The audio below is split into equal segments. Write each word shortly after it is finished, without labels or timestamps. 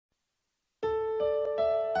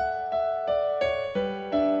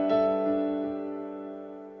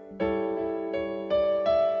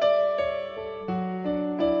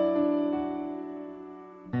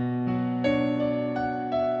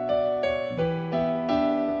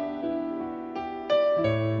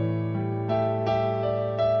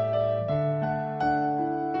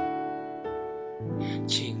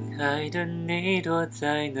爱的你躲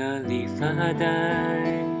在哪里发呆？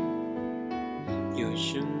有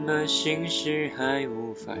什么心事还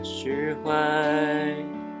无法释怀？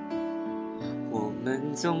我们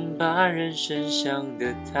总把人生想得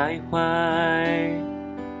太坏，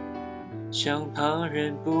像旁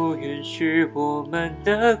人不允许我们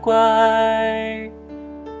的怪。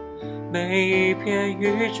每一片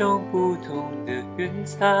与众不同的云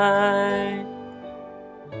彩，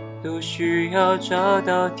都需要找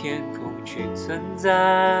到天空去存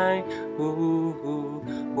在。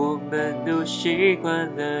我们都习惯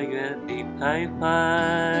了原地徘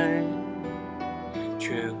徊，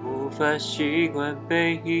却无法习惯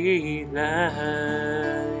被依赖。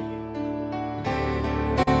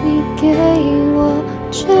你给我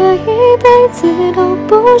这一辈子都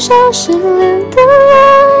不想失联的爱，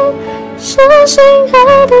相信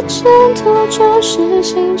爱的征途就是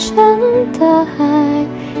星辰大海，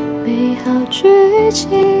美好剧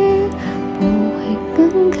情不会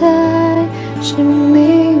更改，是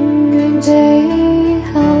命运最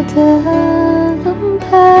好的安排。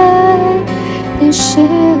你是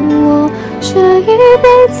我这一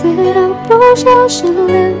辈子都不想失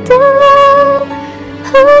联的爱，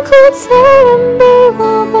何苦残忍逼我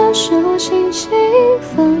把手轻轻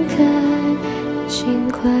放开？请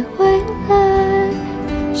快回来，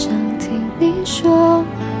想听你说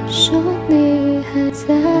你还在。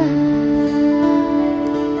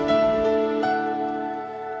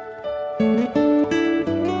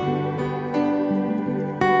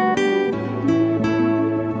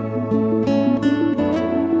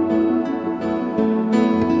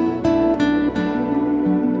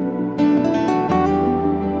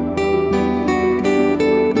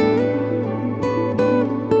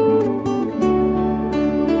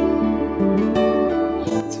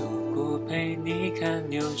看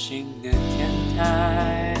流星的天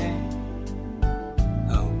台，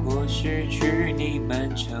好过失去你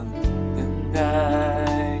漫长的等待，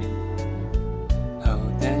好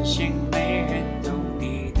担心没人懂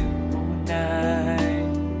你的无奈。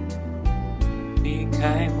离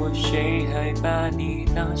开我，谁还把你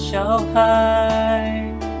当小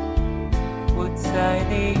孩？我猜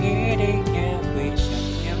你一定也会想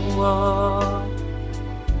念我，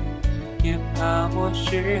也怕我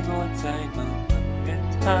失落在茫茫人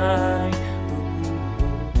海。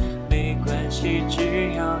没关系，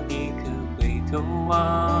只要你肯回头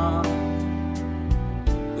望，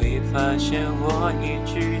会发现我一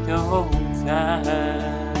直都在。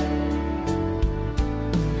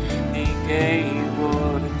你给我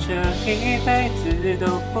的这一辈子都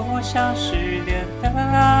不想失联的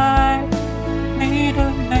爱，你的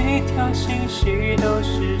每条信息都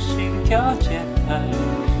是心跳节拍，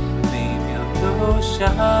每秒都想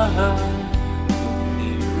拥你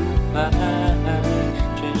入怀，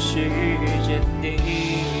全世界你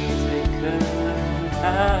最可爱。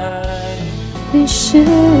你是我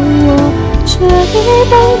这一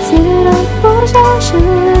辈子都不想失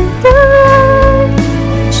联的爱，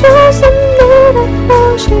就算你的呼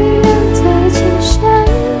吸远在青山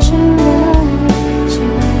之外，请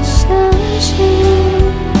来相信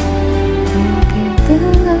我给的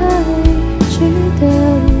爱值得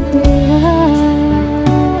被爱。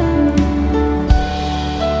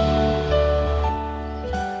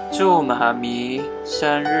祝妈咪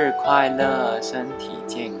生日快乐，身体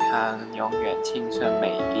健康，永远青春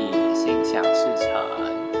美丽，心想事成，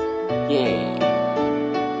耶！